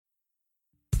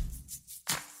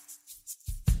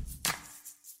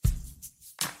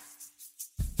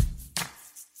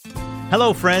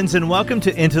Hello, friends, and welcome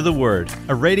to Into the Word,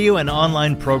 a radio and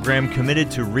online program committed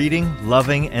to reading,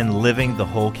 loving, and living the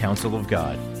whole counsel of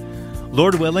God.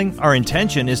 Lord willing, our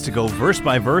intention is to go verse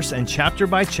by verse and chapter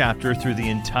by chapter through the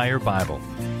entire Bible.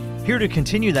 Here to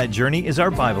continue that journey is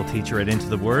our Bible teacher at Into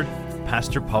the Word,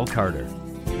 Pastor Paul Carter.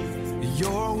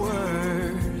 Your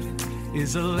word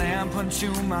is a lamp unto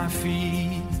my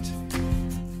feet.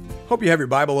 Hope you have your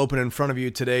Bible open in front of you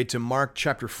today to Mark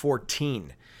chapter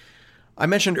 14. I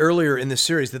mentioned earlier in this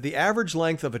series that the average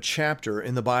length of a chapter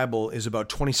in the Bible is about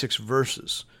 26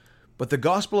 verses, but the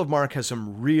Gospel of Mark has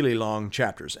some really long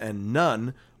chapters, and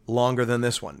none longer than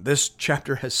this one. This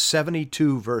chapter has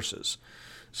 72 verses,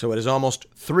 so it is almost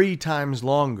 3 times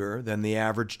longer than the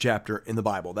average chapter in the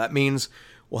Bible. That means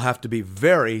we'll have to be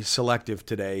very selective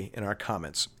today in our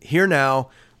comments. Hear now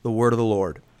the word of the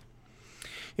Lord.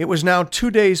 It was now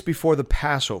 2 days before the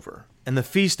Passover and the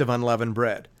Feast of Unleavened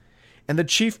Bread. And the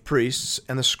chief priests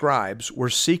and the scribes were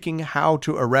seeking how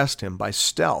to arrest him by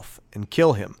stealth and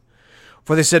kill him.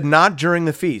 For they said, "Not during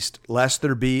the feast, lest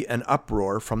there be an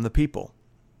uproar from the people."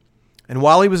 And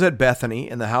while he was at Bethany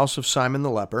in the house of Simon the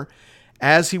leper,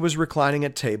 as he was reclining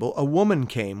at table, a woman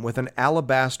came with an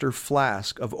alabaster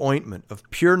flask of ointment of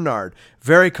pure nard,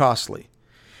 very costly.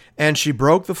 And she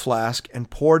broke the flask and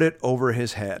poured it over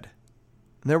his head.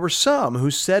 And there were some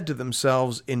who said to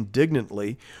themselves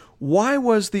indignantly, "Why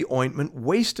was the ointment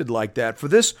wasted like that? For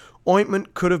this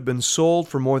ointment could have been sold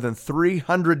for more than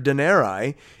 300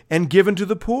 denarii and given to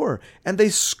the poor." And they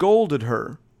scolded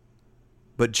her.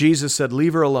 But Jesus said,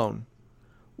 "Leave her alone.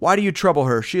 Why do you trouble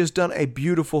her? She has done a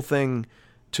beautiful thing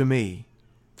to me.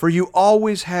 For you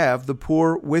always have the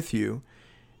poor with you,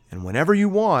 and whenever you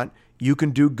want, you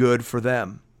can do good for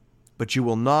them. But you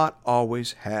will not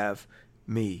always have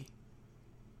me.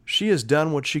 She has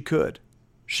done what she could.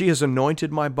 She has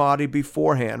anointed my body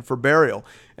beforehand for burial.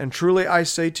 And truly I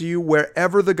say to you,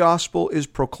 wherever the gospel is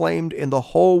proclaimed in the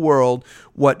whole world,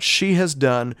 what she has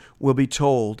done will be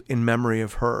told in memory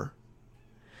of her."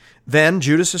 Then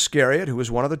Judas Iscariot, who was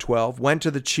one of the 12, went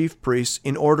to the chief priests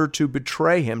in order to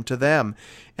betray him to them.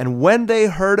 And when they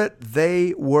heard it,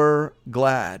 they were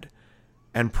glad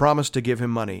and promised to give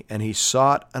him money. And he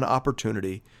sought an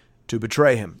opportunity to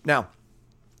betray him. Now,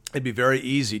 it'd be very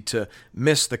easy to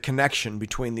miss the connection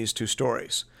between these two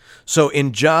stories. So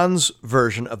in John's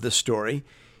version of this story,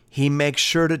 he makes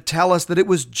sure to tell us that it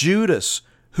was Judas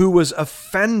who was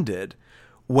offended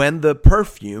when the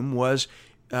perfume was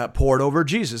poured over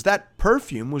Jesus. That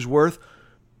perfume was worth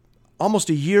almost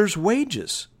a year's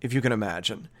wages, if you can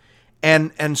imagine.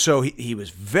 And so he was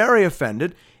very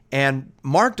offended. And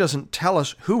Mark doesn't tell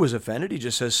us who was offended. He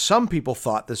just says some people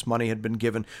thought this money had been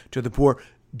given to the poor.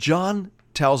 John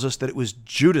tells us that it was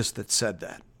Judas that said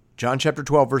that. John chapter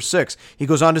 12, verse 6. He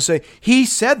goes on to say, he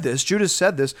said this, Judas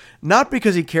said this, not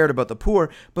because he cared about the poor,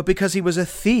 but because he was a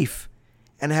thief.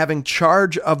 And having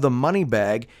charge of the money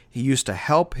bag, he used to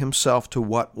help himself to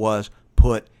what was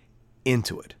put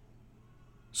into it.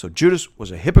 So Judas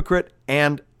was a hypocrite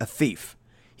and a thief.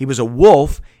 He was a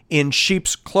wolf in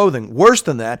sheep's clothing. Worse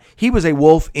than that, he was a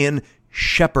wolf in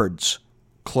shepherd's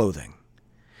clothing.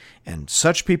 And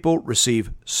such people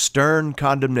receive stern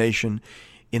condemnation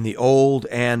in the Old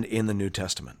and in the New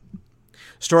Testament.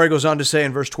 Story goes on to say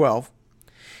in verse 12,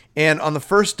 "And on the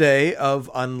first day of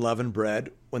unleavened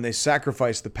bread, when they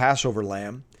sacrificed the Passover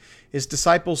lamb, his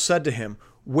disciples said to him,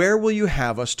 'Where will you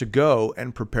have us to go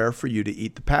and prepare for you to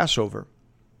eat the Passover?'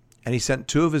 And he sent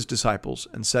 2 of his disciples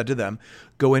and said to them,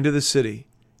 'Go into the city,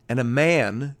 and a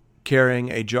man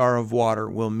carrying a jar of water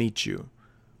will meet you.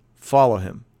 Follow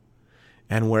him.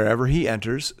 And wherever he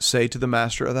enters, say to the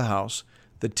master of the house,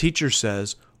 the teacher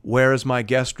says, where is my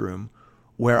guest room,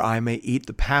 where I may eat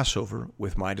the Passover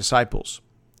with my disciples?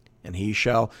 And he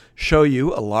shall show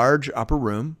you a large upper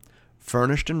room,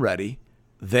 furnished and ready.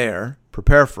 There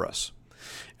prepare for us.'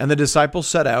 And the disciples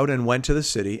set out and went to the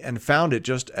city and found it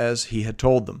just as he had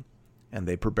told them. And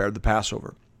they prepared the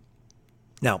Passover."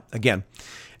 Now, again,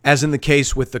 as in the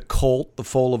case with the colt, the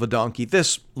foal of a donkey,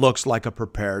 this looks like a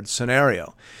prepared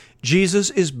scenario. Jesus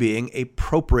is being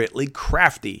appropriately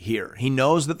crafty here. He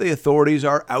knows that the authorities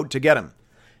are out to get him.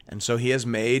 And so he has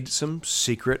made some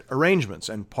secret arrangements.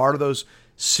 And part of those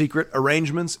secret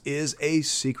arrangements is a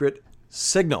secret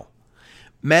signal.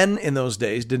 Men in those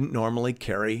days didn't normally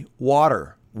carry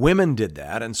water. Women did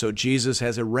that. And so Jesus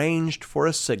has arranged for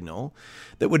a signal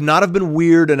that would not have been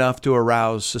weird enough to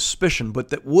arouse suspicion, but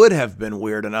that would have been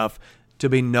weird enough to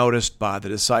be noticed by the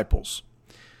disciples.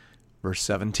 Verse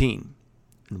 17.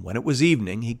 "And when it was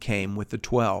evening, he came with the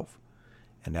 12.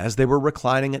 And as they were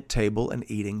reclining at table and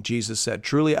eating, Jesus said,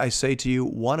 'Truly I say to you,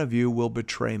 one of you will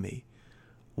betray me,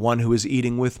 one who is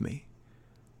eating with me.'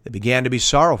 They began to be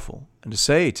sorrowful and to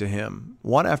say to him,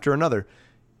 one after another,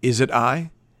 "Is it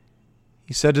I?"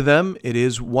 He said to them, "It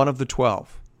is one of the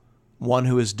 12, one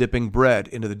who is dipping bread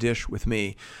into the dish with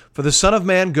me. For the Son of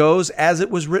Man goes as it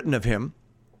was written of him,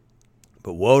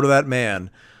 but woe to that man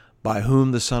by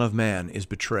whom the Son of Man is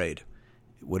betrayed.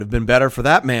 It would have been better for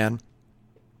that man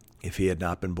if he had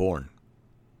not been born."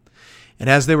 And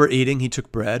as they were eating, he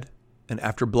took bread, and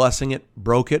after blessing it,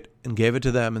 broke it, and gave it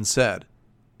to them, and said,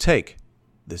 "Take,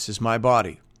 this is my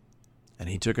body." And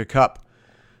he took a cup.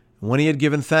 And when he had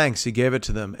given thanks, he gave it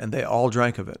to them, and they all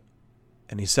drank of it.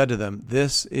 And he said to them,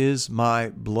 "This is my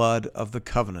blood of the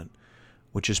covenant,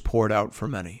 which is poured out for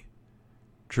many.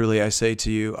 Truly I say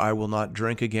to you, I will not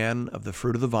drink again of the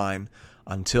fruit of the vine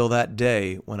until that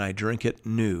day when I drink it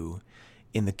new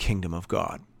in the kingdom of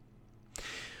God."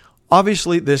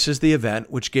 Obviously, this is the event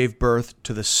which gave birth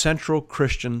to the central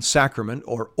Christian sacrament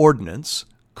or ordinance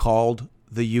called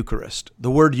the Eucharist. The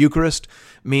word Eucharist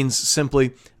means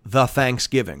simply the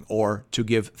thanksgiving, or to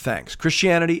give thanks.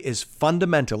 Christianity is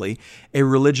fundamentally a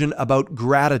religion about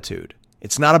gratitude.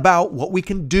 It's not about what we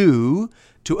can do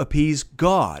to appease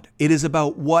God. It is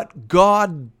about what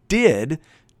God did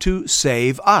to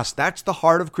save us. That's the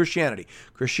heart of Christianity.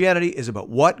 Christianity is about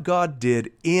what God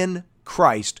did in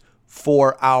Christ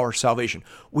for our salvation.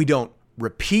 We don't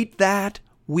repeat that,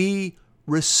 we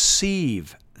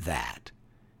receive that,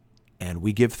 and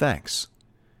we give thanks.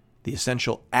 The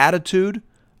essential attitude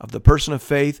of the person of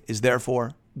faith is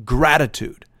therefore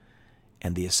gratitude,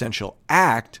 and the essential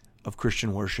act of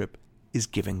Christian worship is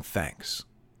giving thanks.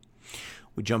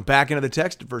 We jump back into the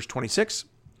text at verse 26.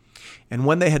 And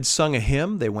when they had sung a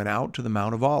hymn, they went out to the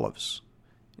Mount of Olives.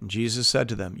 And Jesus said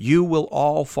to them, "You will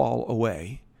all fall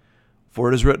away,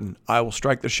 for it is written, I will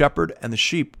strike the shepherd, and the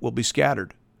sheep will be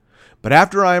scattered. But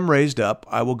after I am raised up,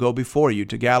 I will go before you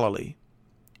to Galilee."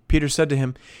 Peter said to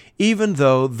him, "Even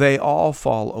though they all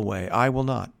fall away, I will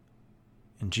not."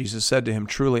 And Jesus said to him,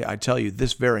 "Truly I tell you,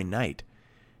 this very night,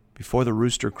 before the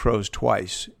rooster crows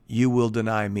twice, you will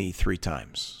deny me 3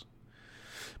 times.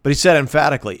 But he said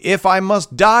emphatically, "If I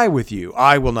must die with you,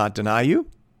 I will not deny you."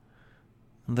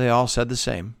 And they all said the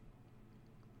same.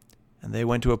 And they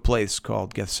went to a place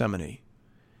called Gethsemane.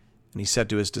 And he said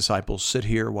to his disciples, "Sit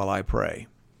here while I pray."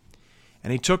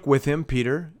 And he took with him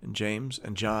Peter and James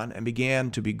and John and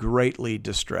began to be greatly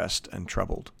distressed and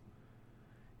troubled.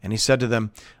 And he said to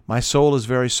them, "My soul is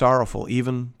very sorrowful,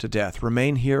 even to death.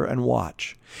 Remain here and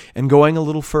watch." And going a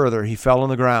little further, he fell on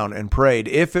the ground and prayed,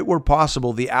 if it were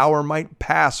possible, the hour might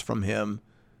pass from him.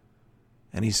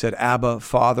 And he said, "Abba,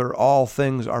 Father, all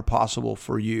things are possible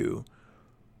for you.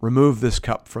 Remove this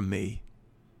cup from me.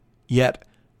 Yet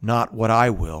not what I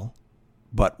will,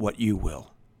 but what you will."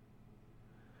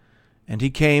 And he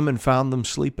came and found them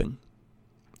sleeping.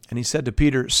 And he said to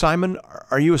Peter, "Simon,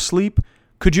 are you asleep?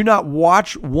 Could you not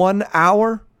watch 1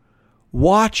 hour?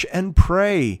 Watch and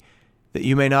pray, that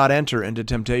you may not enter into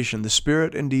temptation. The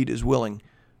spirit indeed is willing,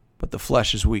 but the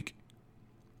flesh is weak."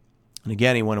 And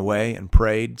again he went away and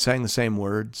prayed, saying the same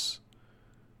words.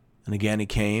 And again he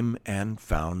came and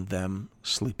found them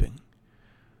sleeping,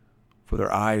 for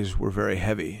their eyes were very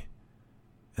heavy,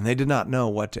 and they did not know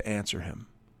what to answer him.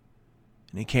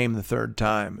 And he came the 3rd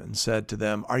time and said to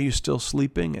them, "Are you still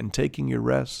sleeping and taking your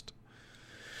rest?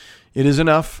 It is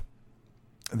enough.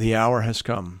 The hour has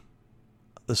come.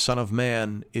 The Son of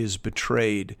Man is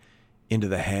betrayed into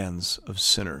the hands of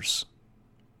sinners.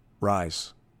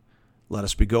 Rise, let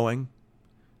us be going.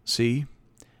 See,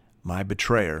 my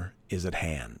betrayer is at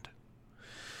hand."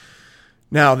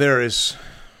 Now, there is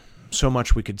so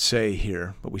much we could say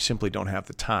here, but we simply don't have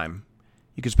the time.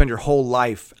 You could spend your whole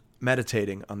life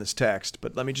meditating on this text,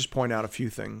 but let me just point out a few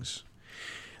things.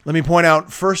 Let me point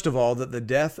out, first of all, that the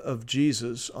death of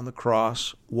Jesus on the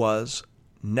cross was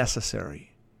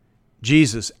necessary.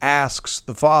 Jesus asks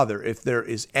the Father if there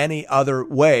is any other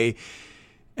way,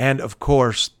 and of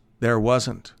course, there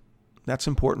wasn't. That's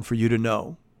important for you to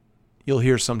know. You'll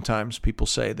hear sometimes people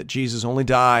say that Jesus only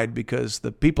died because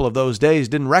the people of those days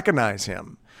didn't recognize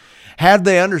him. Had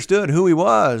they understood who he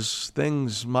was,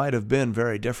 things might have been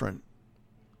very different.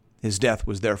 His death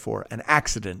was therefore an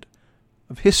accident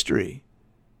of history,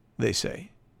 they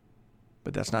say.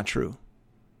 But that's not true.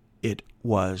 It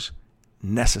was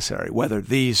necessary. Whether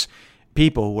these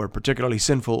people were particularly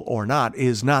sinful or not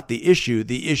is not the issue.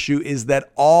 The issue is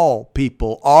that all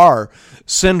people are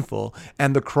sinful,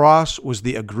 and the cross was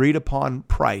the agreed upon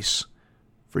price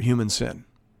for human sin.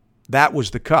 That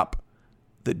was the cup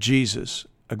that Jesus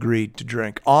agreed to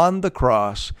drink. On the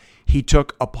cross, he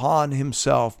took upon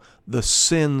himself the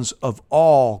sins of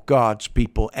all God's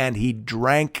people, and he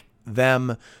drank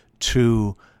them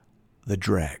to the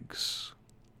dregs.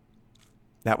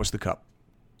 That was the cup.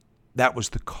 That was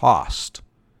the cost.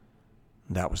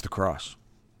 That was the cross.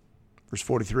 Verse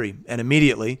 43, and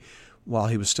immediately, while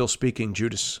he was still speaking,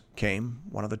 Judas came,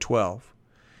 one of the 12,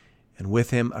 and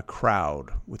with him a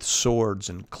crowd with swords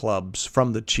and clubs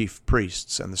from the chief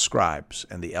priests and the scribes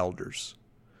and the elders.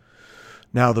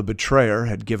 Now the betrayer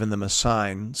had given them a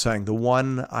sign, saying, "The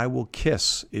one I will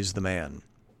kiss is the man.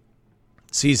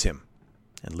 Seize him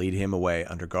and lead him away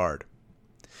under guard."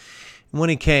 And when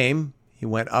he came, he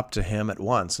went up to him at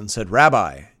once and said,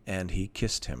 "Rabbi," and he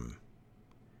kissed him.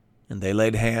 And they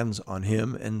laid hands on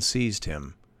him and seized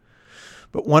him.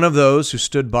 But one of those who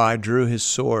stood by drew his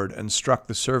sword and struck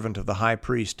the servant of the high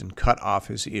priest and cut off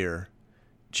his ear.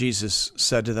 Jesus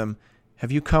said to them,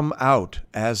 "Have you come out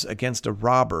as against a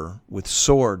robber with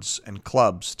swords and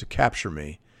clubs to capture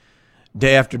me?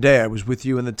 Day after day I was with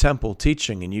you in the temple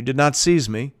teaching, and you did not seize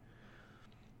me.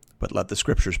 But let the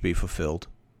scriptures be fulfilled."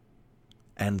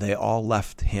 And they all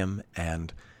left him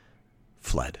and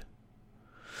fled.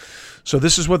 So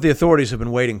this is what the authorities have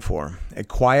been waiting for: a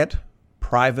quiet,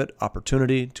 private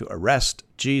opportunity to arrest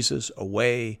Jesus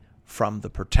away from the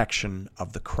protection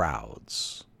of the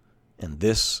crowds. And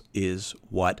this is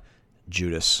what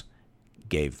Judas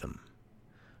gave them.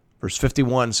 Verse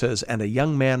 51 says, "And a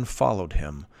young man followed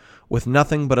him, with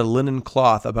nothing but a linen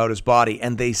cloth about his body,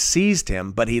 and they seized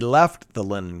him, but he left the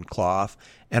linen cloth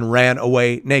and ran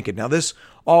away naked." Now this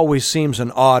always seems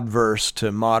an odd verse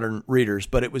to modern readers,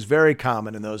 but it was very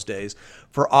common in those days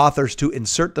for authors to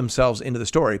insert themselves into the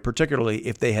story, particularly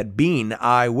if they had been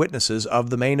eyewitnesses of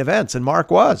the main events, and Mark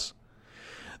was.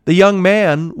 The young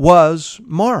man was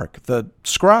Mark, the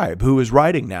scribe who is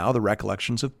writing now the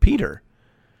recollections of Peter.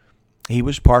 He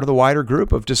was part of the wider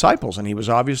group of disciples, and he was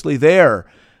obviously there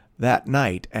that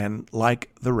night, and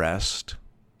like the rest,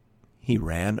 he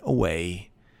ran away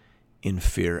in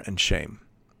fear and shame.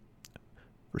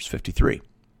 Verse 53,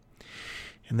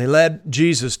 "And they led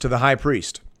Jesus to the high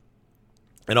priest,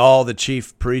 and all the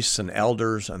chief priests and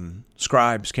elders and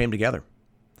scribes came together.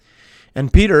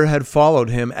 And Peter had followed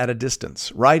him at a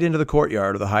distance, right into the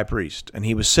courtyard of the high priest, and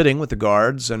he was sitting with the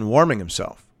guards and warming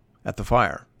himself at the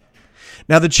fire.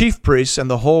 Now the chief priests and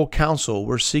the whole council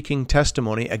were seeking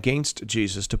testimony against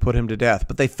Jesus to put him to death,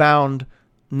 but they found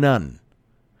none.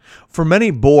 For many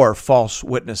bore false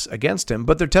witness against him,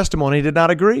 but their testimony did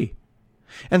not agree.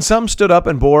 And some stood up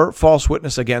and bore false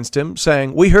witness against him,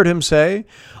 saying, 'We heard him say,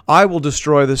 I will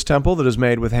destroy this temple that is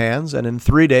made with hands, and in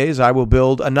 3 days I will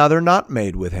build another not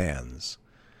made with hands.'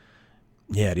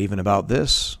 Yet even about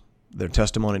this, their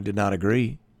testimony did not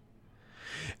agree.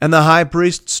 And the high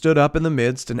priest stood up in the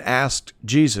midst and asked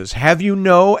Jesus, 'Have you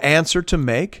no answer to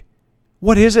make?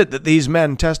 What is it that these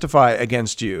men testify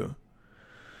against you?'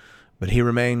 But he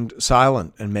remained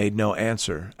silent and made no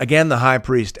answer. Again the high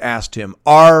priest asked him,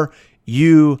 'Are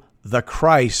you the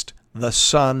Christ, the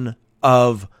Son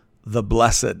of the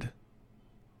Blessed?'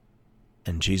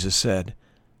 And Jesus said,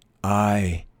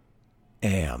 'I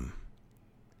am.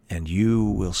 And you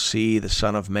will see the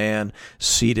Son of Man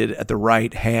seated at the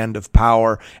right hand of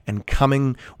power and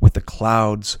coming with the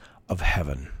clouds of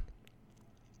heaven.'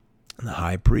 And the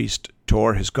high priest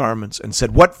tore his garments and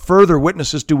said, 'What further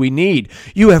witnesses do we need?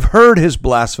 You have heard his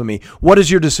blasphemy. What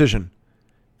is your decision?'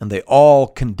 And they all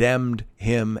condemned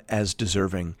him as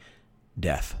deserving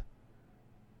death.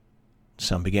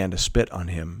 Some began to spit on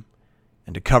him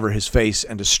and to cover his face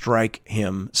and to strike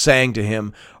him, saying to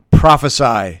him,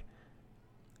 'Prophesy.'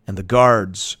 And the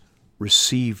guards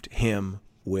received him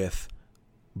with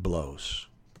blows."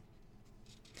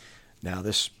 Now,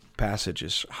 this passage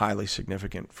is highly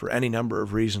significant for any number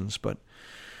of reasons, but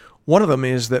one of them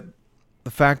is that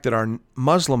the fact that our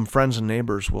Muslim friends and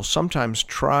neighbors will sometimes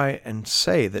try and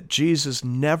say that Jesus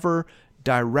never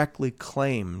directly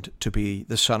claimed to be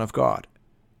the Son of God,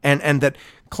 and that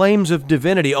claims of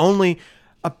divinity only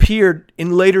appeared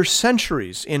in later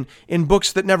centuries in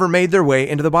books that never made their way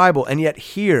into the Bible. And yet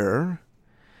here,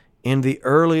 in the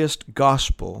earliest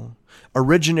gospel,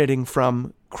 originating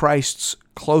from Christ's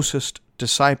closest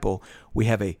disciple, we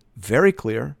have a very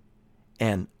clear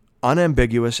and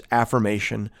unambiguous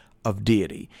affirmation of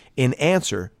deity in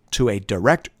answer to a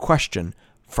direct question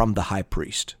from the high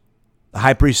priest. The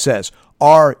high priest says,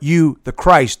 "Are you the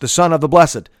Christ, the Son of the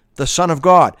Blessed, the Son of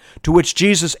God?" To which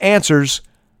Jesus answers,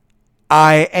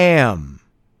 "I am."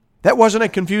 That wasn't a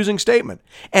confusing statement,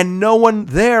 and no one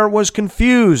there was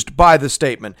confused by the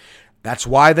statement. That's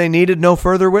why they needed no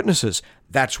further witnesses.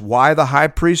 That's why the high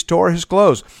priest tore his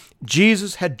clothes.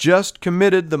 Jesus had just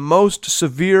committed the most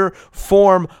severe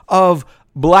form of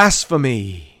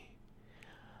blasphemy.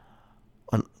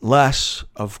 Unless,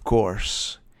 of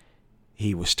course,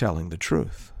 he was telling the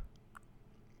truth.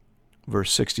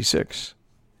 Verse 66,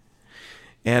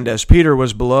 And as Peter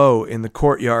was below in the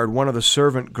courtyard, one of the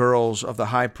servant girls of the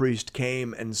high priest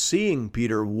came, and seeing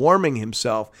Peter warming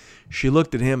himself, she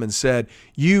looked at him and said,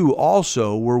 "You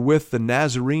also were with the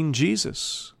Nazarene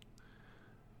Jesus."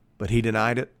 But he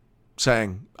denied it,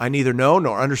 saying, "I neither know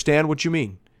nor understand what you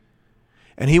mean."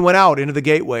 And he went out into the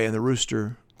gateway, and the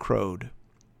rooster crowed.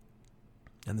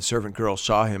 And the servant girl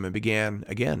saw him and began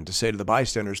again to say to the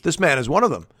bystanders, "This man is one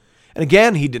of them." And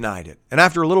again he denied it. And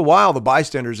after a little while, the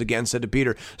bystanders again said to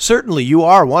Peter, "Certainly you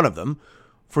are one of them,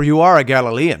 for you are a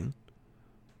Galilean."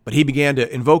 But he began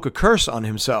to invoke a curse on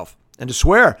himself and to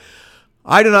swear,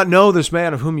 "I do not know this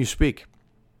man of whom you speak."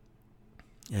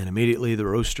 And immediately the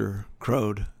rooster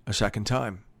crowed a second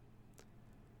time.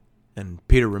 And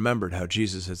Peter remembered how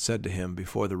Jesus had said to him,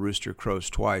 "Before the rooster crows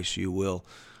twice, you will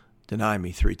deny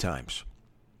me 3 times.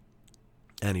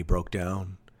 And he broke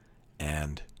down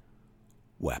and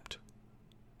wept.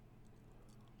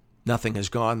 Nothing has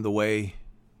gone the way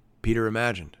Peter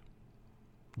imagined.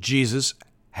 Jesus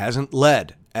hasn't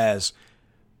led as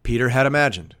Peter had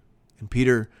imagined, and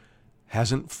Peter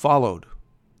hasn't followed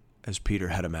as Peter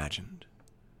had imagined.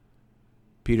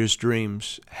 Peter's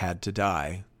dreams had to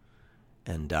die,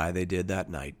 and die they did that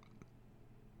night.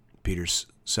 Peter's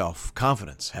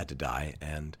self-confidence had to die,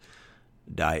 and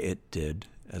die it did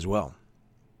as well.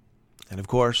 And of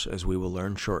course, as we will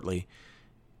learn shortly,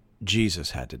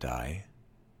 Jesus had to die,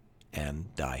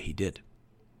 and die he did.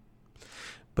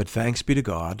 But thanks be to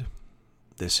God,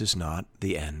 this is not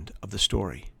the end of the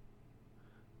story,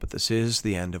 but this is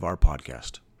the end of our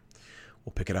podcast.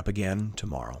 We'll pick it up again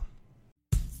tomorrow.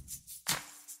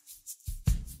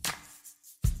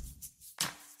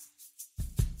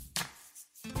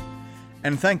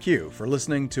 And thank you for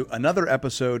listening to another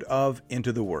episode of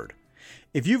Into the Word.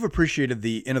 If you've appreciated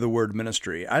the Into the Word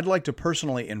ministry, I'd like to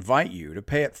personally invite you to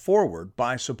pay it forward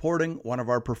by supporting one of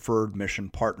our preferred mission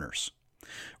partners.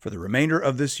 For the remainder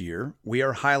of this year, we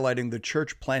are highlighting the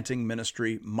church planting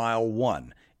ministry Mile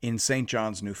One in St.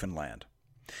 John's, Newfoundland.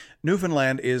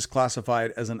 Newfoundland is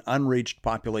classified as an unreached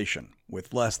population,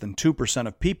 with less than 2%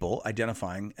 of people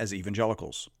identifying as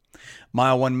evangelicals.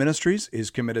 Mile One Ministries is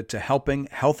committed to helping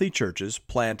healthy churches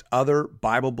plant other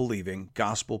Bible-believing,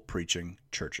 gospel-preaching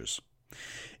churches.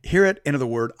 Here at Into the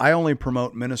Word, I only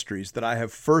promote ministries that I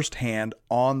have firsthand,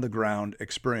 on-the-ground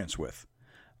experience with.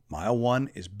 Mile One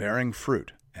is bearing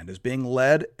fruit and is being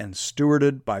led and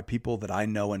stewarded by people that I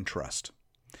know and trust.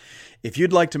 If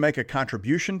you'd like to make a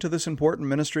contribution to this important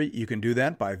ministry, you can do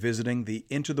that by visiting the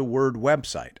Into the Word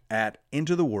website at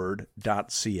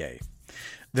intotheword.ca.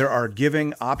 There are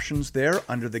giving options there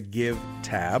under the Give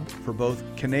tab for both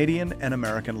Canadian and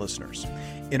American listeners.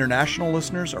 International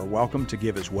listeners are welcome to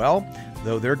give as well,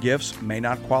 though their gifts may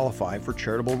not qualify for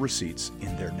charitable receipts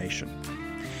in their nation.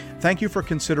 Thank you for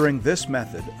considering this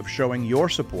method of showing your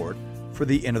support for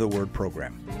the Into the Word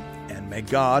program. And may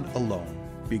God alone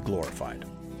be glorified.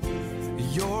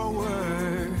 Your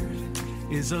word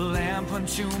is a lamp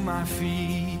unto my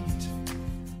feet